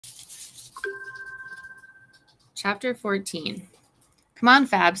Chapter 14. Come on,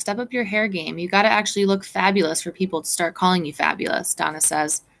 Fab, step up your hair game. You gotta actually look fabulous for people to start calling you fabulous, Donna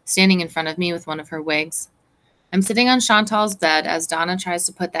says, standing in front of me with one of her wigs. I'm sitting on Chantal's bed as Donna tries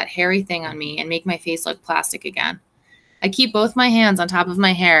to put that hairy thing on me and make my face look plastic again. I keep both my hands on top of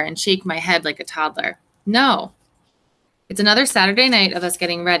my hair and shake my head like a toddler. No. It's another Saturday night of us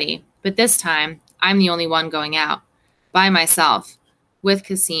getting ready, but this time, I'm the only one going out. By myself. With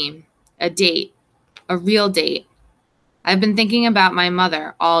Kasim. A date. A real date. I've been thinking about my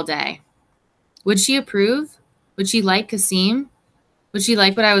mother all day. Would she approve? Would she like Kasim? Would she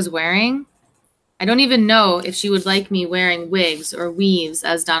like what I was wearing? I don't even know if she would like me wearing wigs or weaves,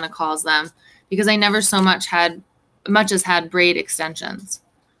 as Donna calls them, because I never so much as had braid extensions.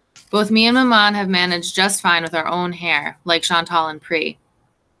 Both me and Maman have managed just fine with our own hair, like Chantal and Pri.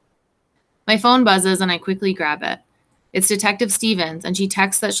 My phone buzzes and I quickly grab it. It's Detective Stevens, and she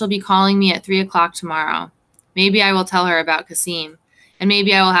texts that she'll be calling me at 3 o'clock tomorrow. Maybe I will tell her about Kasim, and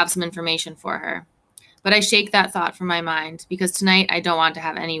maybe I will have some information for her. But I shake that thought from my mind, because tonight I don't want to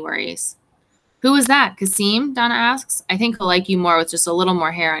have any worries. Who is that, Kasim? Donna asks. I think he'll like you more with just a little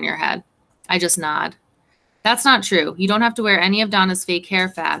more hair on your head. I just nod. That's not true. You don't have to wear any of Donna's fake hair,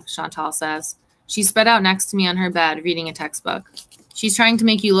 Fab, Chantal says. She's spread out next to me on her bed, reading a textbook. She's trying to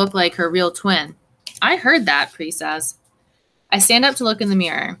make you look like her real twin. I heard that, Pri says. I stand up to look in the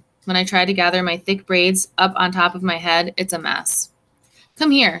mirror. When I try to gather my thick braids up on top of my head, it's a mess. Come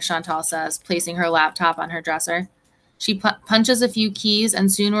here, Chantal says, placing her laptop on her dresser. She punches a few keys,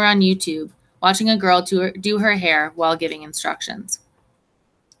 and soon we're on YouTube, watching a girl do her hair while giving instructions.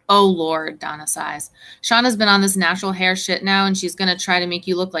 Oh, Lord, Donna sighs. Shauna's been on this natural hair shit now, and she's going to try to make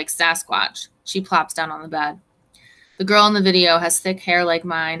you look like Sasquatch. She plops down on the bed. The girl in the video has thick hair like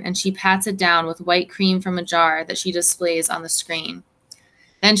mine, and she pats it down with white cream from a jar that she displays on the screen.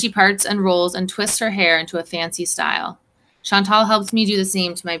 Then she parts and rolls and twists her hair into a fancy style. Chantal helps me do the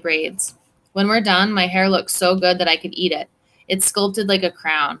same to my braids. When we're done, my hair looks so good that I could eat it. It's sculpted like a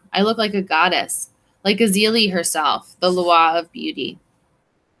crown. I look like a goddess, like Azili herself, the Loa of beauty.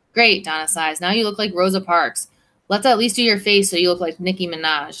 Great, Donna sighs. Now you look like Rosa Parks. Let's at least do your face so you look like Nicki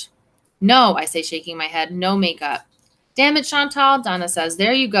Minaj. No, I say, shaking my head, no makeup. Damn it, Chantal, Donna says.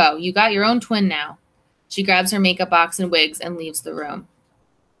 There you go. You got your own twin now. She grabs her makeup box and wigs and leaves the room.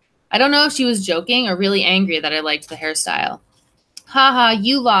 I don't know if she was joking or really angry that I liked the hairstyle. Ha ha,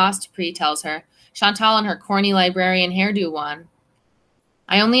 you lost, Pri tells her. Chantal and her corny librarian hairdo won.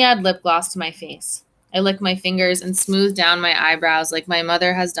 I only add lip gloss to my face. I lick my fingers and smooth down my eyebrows like my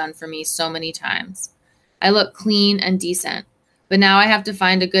mother has done for me so many times. I look clean and decent, but now I have to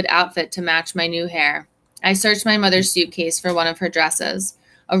find a good outfit to match my new hair. I search my mother's suitcase for one of her dresses,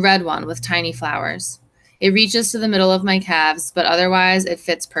 a red one with tiny flowers. It reaches to the middle of my calves, but otherwise it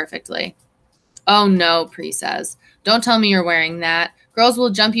fits perfectly. Oh no, Pri says. Don't tell me you're wearing that. Girls will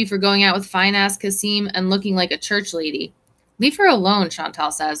jump you for going out with fine-ass Kasim and looking like a church lady. Leave her alone,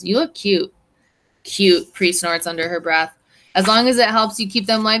 Chantal says. You look cute. Cute, Pri snorts under her breath. As long as it helps you keep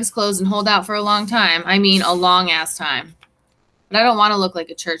them legs closed and hold out for a long time. I mean, a long-ass time. But I don't want to look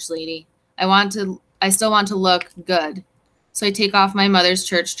like a church lady. I still want to look good. So I take off my mother's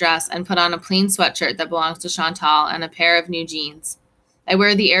church dress and put on a plain sweatshirt that belongs to Chantal and a pair of new jeans. I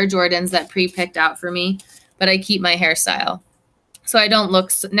wear the Air Jordans that Pri picked out for me, but I keep my hairstyle. So I don't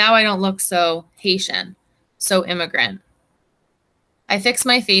look so Haitian, so immigrant. I fix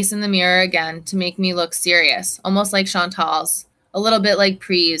my face in the mirror again to make me look serious, almost like Chantal's, a little bit like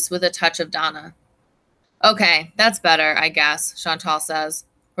Pri's with a touch of Donna. Okay, that's better, I guess, Chantal says.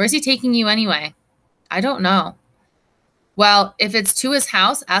 Where's he taking you anyway? I don't know. Well, if it's to his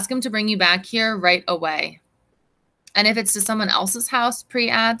house, ask him to bring you back here right away. And if it's to someone else's house, Pri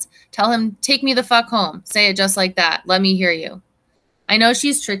adds, tell him, take me the fuck home. Say it just like that. Let me hear you. I know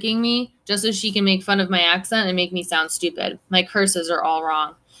she's tricking me just so she can make fun of my accent and make me sound stupid. My curses are all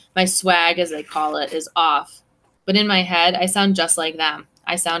wrong. My swag, as they call it, is off. But in my head, I sound just like them.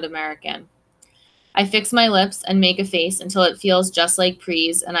 I sound American. I fix my lips and make a face until it feels just like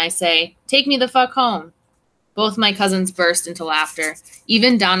Pri's, and I say, take me the fuck home. Both my cousins burst into laughter.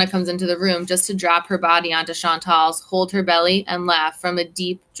 Even Donna comes into the room just to drop her body onto Chantal's, hold her belly, and laugh from a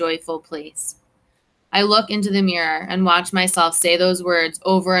deep, joyful place. I look into the mirror and watch myself say those words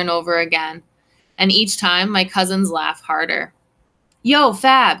over and over again, and each time my cousins laugh harder. Yo,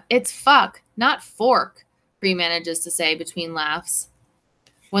 Fab, it's fuck, not fork, Pri manages to say between laughs.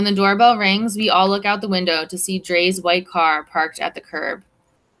 When the doorbell rings, we all look out the window to see Dre's white car parked at the curb.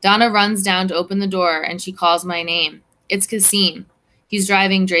 Donna runs down to open the door, and she calls my name. It's Kasim. He's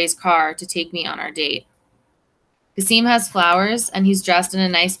driving Dre's car to take me on our date. Kasim has flowers, and he's dressed in a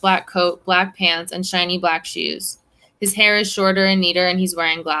nice black coat, black pants, and shiny black shoes. His hair is shorter and neater, and he's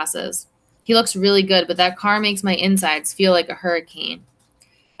wearing glasses. He looks really good, but that car makes my insides feel like a hurricane.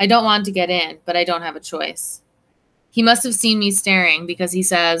 I don't want to get in, but I don't have a choice. He must have seen me staring because he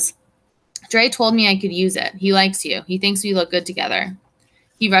says, Dre told me I could use it. He likes you. He thinks we look good together.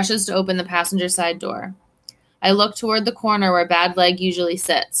 He rushes to open the passenger side door. I look toward the corner where Bad Leg usually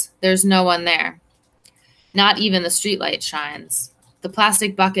sits. There's no one there. Not even the streetlight shines. The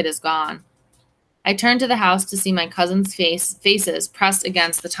plastic bucket is gone. I turn to the house to see my cousin's faces pressed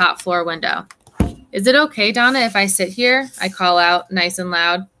against the top floor window. Is it okay, Donna, if I sit here? I call out, nice and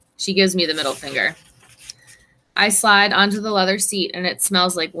loud. She gives me the middle finger. I slide onto the leather seat, and it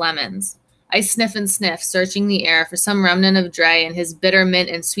smells like lemons. I sniff and sniff, searching the air for some remnant of Dre and his bitter mint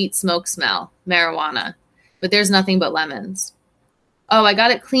and sweet smoke smell, marijuana. But there's nothing but lemons. Oh, I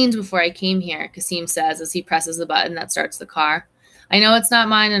got it cleaned before I came here, Kasim says as he presses the button that starts the car. I know it's not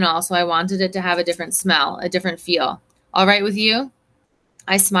mine and all, so I wanted it to have a different smell, a different feel. All right with you?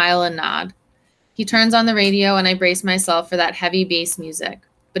 I smile and nod. He turns on the radio, and I brace myself for that heavy bass music.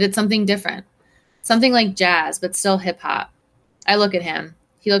 But it's something different. Something like jazz, but still hip-hop. I look at him.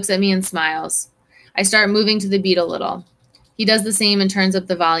 He looks at me and smiles. I start moving to the beat a little. He does the same and turns up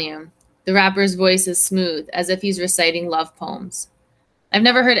the volume. The rapper's voice is smooth, as if he's reciting love poems. I've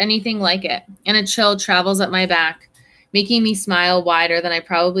never heard anything like it, and a chill travels up my back, making me smile wider than I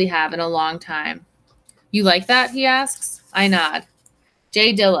probably have in a long time. You like that? He asks. I nod.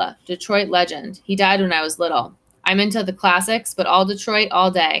 Jay Dilla, Detroit legend. He died when I was little. I'm into the classics, but all Detroit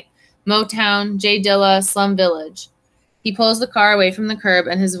all day. Motown, Jay Dilla, Slum Village. He pulls the car away from the curb,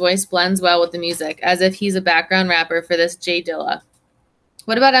 and his voice blends well with the music, as if he's a background rapper for this Jay Dilla.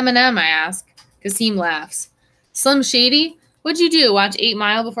 What about Eminem? I ask. Kasim laughs. Slim Shady? What'd you do, watch 8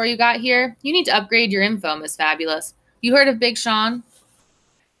 Mile before you got here? You need to upgrade your info, Miss Fabulous. You heard of Big Sean?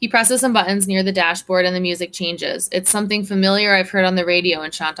 He presses some buttons near the dashboard and the music changes. It's something familiar I've heard on the radio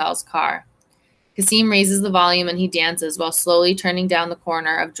in Chantal's car. Kasim raises the volume and he dances while slowly turning down the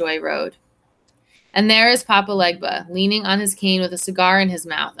corner of Joy Road. And there is Papa Legba, leaning on his cane with a cigar in his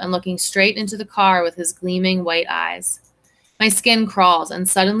mouth and looking straight into the car with his gleaming white eyes. My skin crawls, and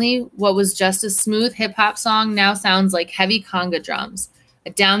suddenly what was just a smooth hip-hop song now sounds like heavy conga drums, a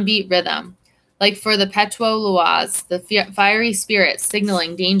downbeat rhythm, like for the Petro Loas, the fiery spirit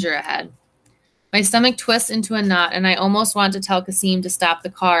signaling danger ahead. My stomach twists into a knot, and I almost want to tell Kasim to stop the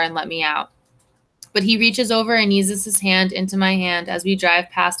car and let me out. But he reaches over and eases his hand into my hand as we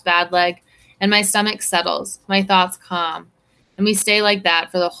drive past Bad Leg, and my stomach settles, my thoughts calm, and we stay like that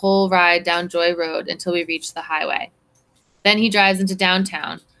for the whole ride down Joy Road until we reach the highway. Then he drives into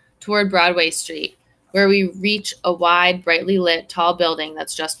downtown, toward Broadway Street, where we reach a wide, brightly lit, tall building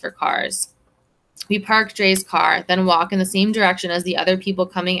that's just for cars. We park Dre's car, then walk in the same direction as the other people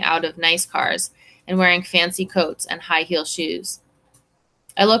coming out of nice cars and wearing fancy coats and high-heel shoes.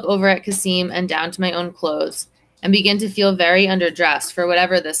 I look over at Kasim and down to my own clothes and begin to feel very underdressed for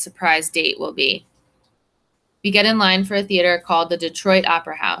whatever this surprise date will be. We get in line for a theater called the Detroit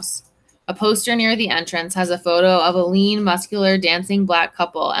Opera House. A poster near the entrance has a photo of a lean, muscular, dancing black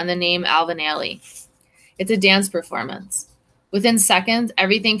couple and the name Alvin Ailey. It's a dance performance. Within seconds,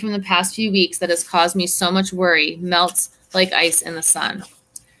 everything from the past few weeks that has caused me so much worry melts like ice in the sun.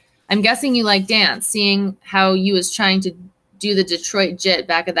 I'm guessing you like dance, seeing how you was trying to do the Detroit jit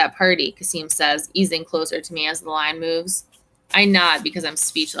back at that party, Kasim says, easing closer to me as the line moves. I nod because I'm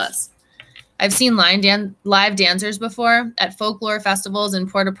speechless. I've seen live dancers before at folklore festivals in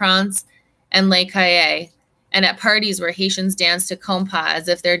Port-au-Prince and Les Cayes, and at parties where Haitians dance to compas as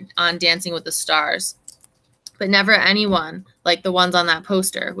if they're on Dancing with the Stars. But never anyone like the ones on that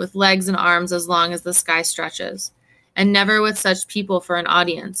poster, with legs and arms as long as the sky stretches. And never with such people for an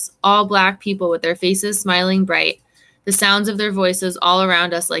audience, all black people with their faces smiling bright, the sounds of their voices all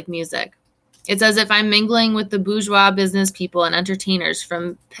around us like music. It's as if I'm mingling with the bourgeois business people and entertainers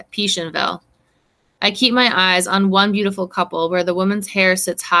from Petionville. I keep my eyes on one beautiful couple where the woman's hair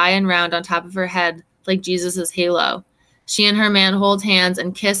sits high and round on top of her head like Jesus' halo. She and her man hold hands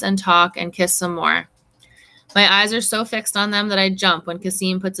and kiss and talk and kiss some more. My eyes are so fixed on them that I jump when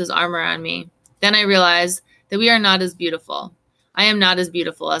Kasim puts his arm around me. Then I realize that we are not as beautiful. I am not as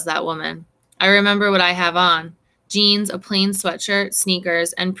beautiful as that woman. I remember what I have on. Jeans, a plain sweatshirt,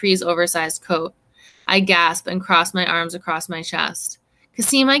 sneakers, and Pre's oversized coat. I gasp and cross my arms across my chest.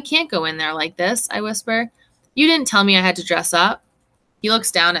 Kasim, I can't go in there like this, I whisper. You didn't tell me I had to dress up. He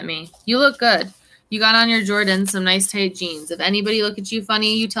looks down at me. You look good. You got on your Jordans, some nice tight jeans. If anybody look at you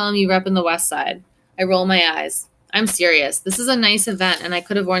funny, you tell them you rep in the West Side. I roll my eyes. I'm serious. This is a nice event, and I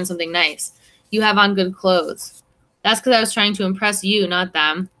could have worn something nice. You have on good clothes. That's because I was trying to impress you, not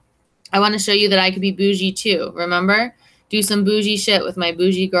them. I want to show you that I could be bougie too, remember? Do some bougie shit with my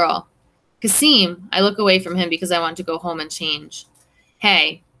bougie girl. Kasim, I look away from him because I want to go home and change.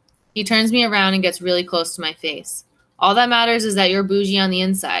 Hey. He turns me around and gets really close to my face. All that matters is that you're bougie on the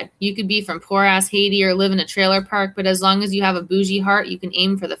inside. You could be from poor-ass Haiti or live in a trailer park, but as long as you have a bougie heart, you can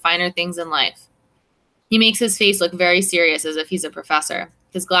aim for the finer things in life. He makes his face look very serious as if he's a professor.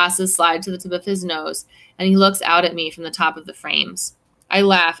 His glasses slide to the tip of his nose, and he looks out at me from the top of the frames. I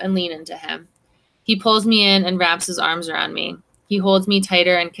laugh and lean into him. He pulls me in and wraps his arms around me. He holds me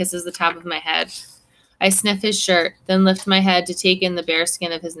tighter and kisses the top of my head. I sniff his shirt, then lift my head to take in the bare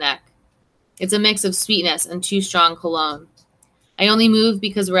skin of his neck. It's a mix of sweetness and too strong cologne. I only move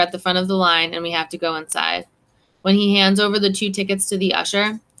because we're at the front of the line and we have to go inside. When he hands over the 2 tickets to the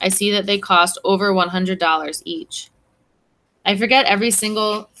usher, I see that they cost over $100 each. I forget every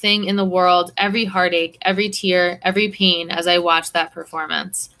single thing in the world, every heartache, every tear, every pain as I watch that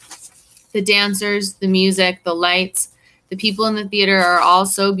performance. The dancers, the music, the lights, the people in the theater are all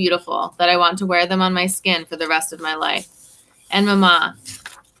so beautiful that I want to wear them on my skin for the rest of my life. And Mama,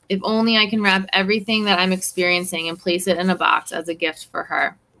 if only I can wrap everything that I'm experiencing and place it in a box as a gift for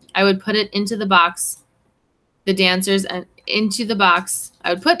her. I would put it into the box, the dancers and into the box.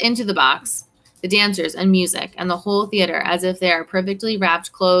 I would put into the box the dancers and music and the whole theater as if they are perfectly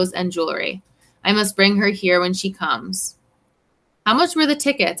wrapped clothes and jewelry. I must bring her here when she comes. How much were the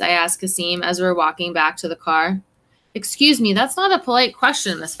tickets? I asked Kasim as we were walking back to the car. Excuse me, that's not a polite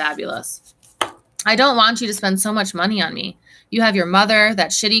question, Miss Fabulous. I don't want you to spend so much money on me. You have your mother,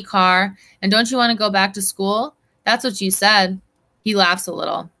 that shitty car, and don't you want to go back to school? That's what you said. He laughs a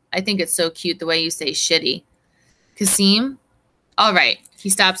little. I think it's so cute the way you say shitty. Kasim? All right. He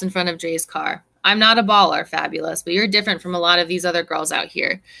stops in front of Dre's car. I'm not a baller, Fabulous, but you're different from a lot of these other girls out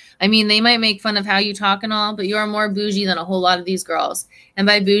here. I mean, they might make fun of how you talk and all, but you are more bougie than a whole lot of these girls. And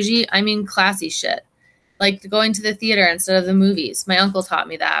by bougie, I mean classy shit. Like going to the theater instead of the movies. My uncle taught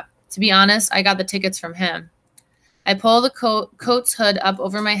me that. To be honest, I got the tickets from him. I pull the coat's hood up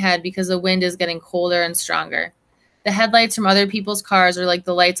over my head because the wind is getting colder and stronger. The headlights from other people's cars are like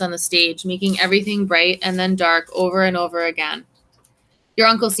the lights on the stage, making everything bright and then dark over and over again. Your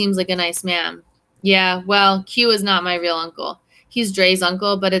uncle seems like a nice man. Yeah, well, Q is not my real uncle. He's Dre's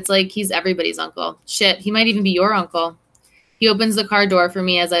uncle, but it's like he's everybody's uncle. Shit, he might even be your uncle. He opens the car door for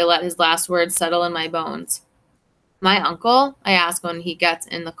me as I let his last words settle in my bones. My uncle? I ask when he gets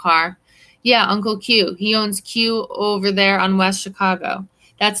in the car. Yeah, Uncle Q. He owns Q over there on West Chicago.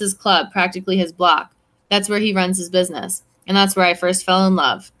 That's his club, practically his block. That's where he runs his business. And that's where I first fell in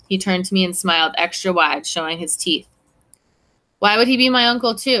love. He turned to me and smiled extra wide, showing his teeth. Why would he be my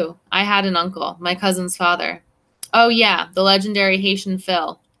uncle, too? I had an uncle, my cousin's father. Oh, yeah, the legendary Haitian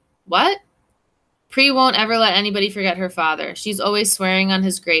Phil. What? Pre won't ever let anybody forget her father. She's always swearing on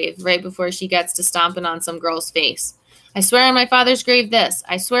his grave right before she gets to stomping on some girl's face. I swear on my father's grave this.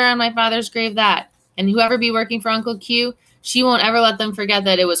 I swear on my father's grave that. And whoever be working for Uncle Q, she won't ever let them forget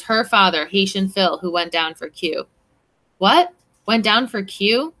that it was her father, Haitian Phil, who went down for Q. What? Went down for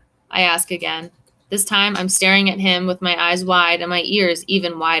Q? I ask again. This time I'm staring at him with my eyes wide and my ears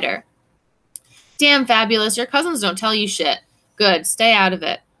even wider. Damn, Fabulous, your cousins don't tell you shit. Good, stay out of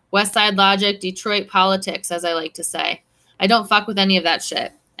it. West Side logic, Detroit politics, as I like to say. I don't fuck with any of that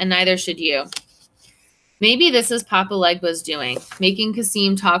shit, and neither should you. Maybe this is Papa Legba's doing, making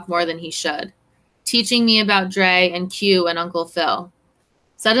Kasim talk more than he should. Teaching me about Dre and Q and Uncle Phil.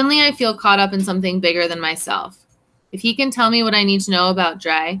 Suddenly I feel caught up in something bigger than myself. If he can tell me what I need to know about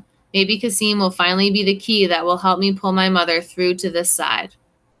Dre, maybe Kasim will finally be the key that will help me pull my mother through to this side.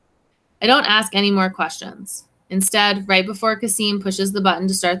 I don't ask any more questions. Instead, right before Kasim pushes the button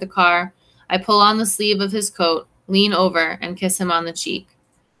to start the car, I pull on the sleeve of his coat, lean over, and kiss him on the cheek.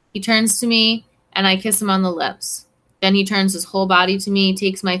 He turns to me, and I kiss him on the lips. Then he turns his whole body to me,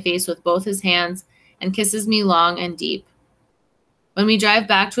 takes my face with both his hands, and kisses me long and deep. When we drive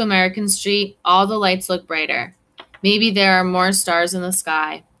back to American Street, all the lights look brighter. Maybe there are more stars in the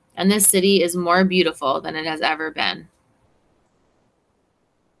sky, and this city is more beautiful than it has ever been.